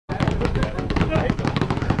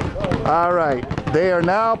All right, they are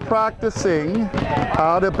now practicing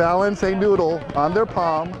how to balance a noodle on their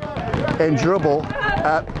palm and dribble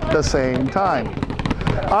at the same time.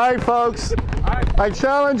 All right, folks, I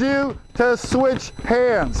challenge you to switch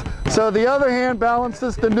hands. So the other hand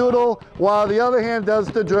balances the noodle while the other hand does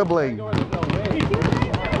the dribbling.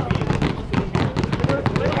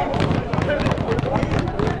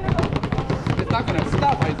 It's not gonna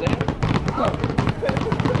stop, Isaiah.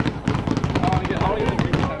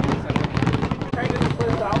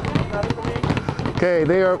 Okay,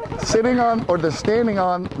 they are sitting on, or they're standing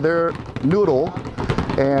on their noodle,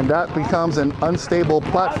 and that becomes an unstable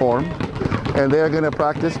platform, and they're going to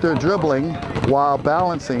practice their dribbling while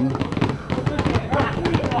balancing.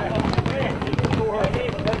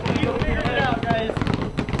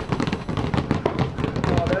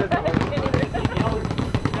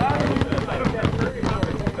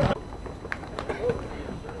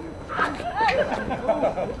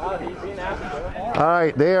 All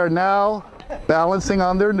right, they are now balancing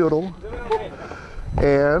on their noodle,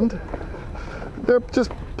 and they're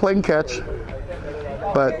just playing catch,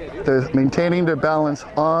 but they're maintaining their balance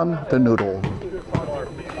on the noodle.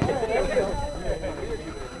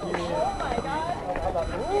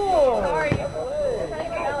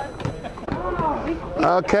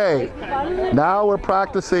 Okay, now we're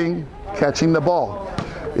practicing catching the ball.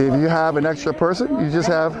 If you have an extra person, you just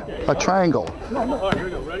have a triangle.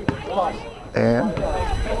 And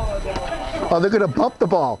oh, they're going to bump the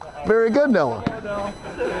ball. Very good, Noah.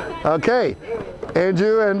 Okay,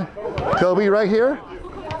 Andrew and Kobe right here.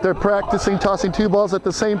 They're practicing tossing two balls at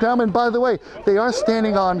the same time. And by the way, they are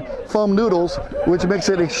standing on foam noodles, which makes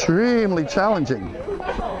it extremely challenging.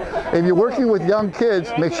 If you're working with young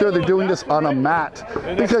kids, make sure they're doing this on a mat,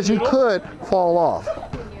 because you could fall off.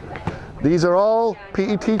 These are all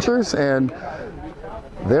PE teachers, and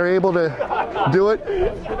they're able to do it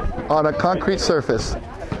on a concrete surface.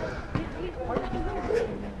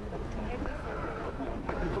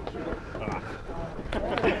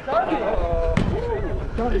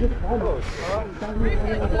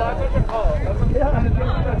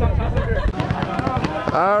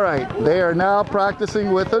 All right, they are now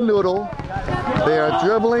practicing with a noodle. They are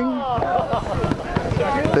dribbling.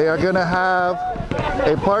 They are going to have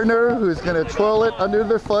a partner who's going to twirl it under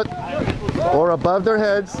their foot or above their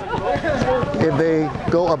heads. If they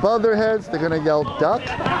go above their heads, they're going to yell duck.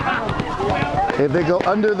 If they go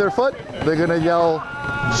under their foot, they're going to yell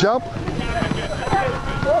jump.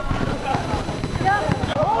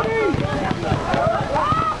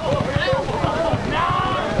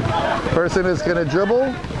 Person is going to dribble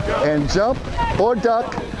and jump or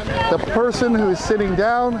duck. The person who is sitting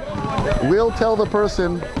down will tell the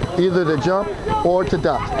person either to jump or to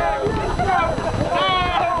duck.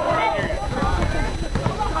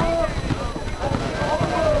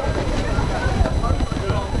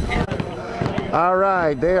 All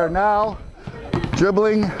right, they are now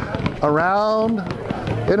dribbling around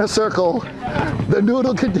in a circle. The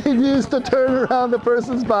noodle continues to turn around the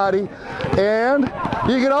person's body, and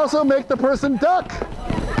you can also make the person duck.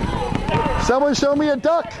 Someone show me a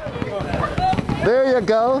duck. There you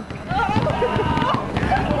go.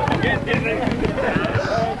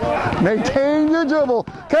 Maintain your dribble.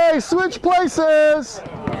 Okay, switch places.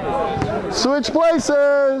 Switch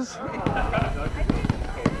places.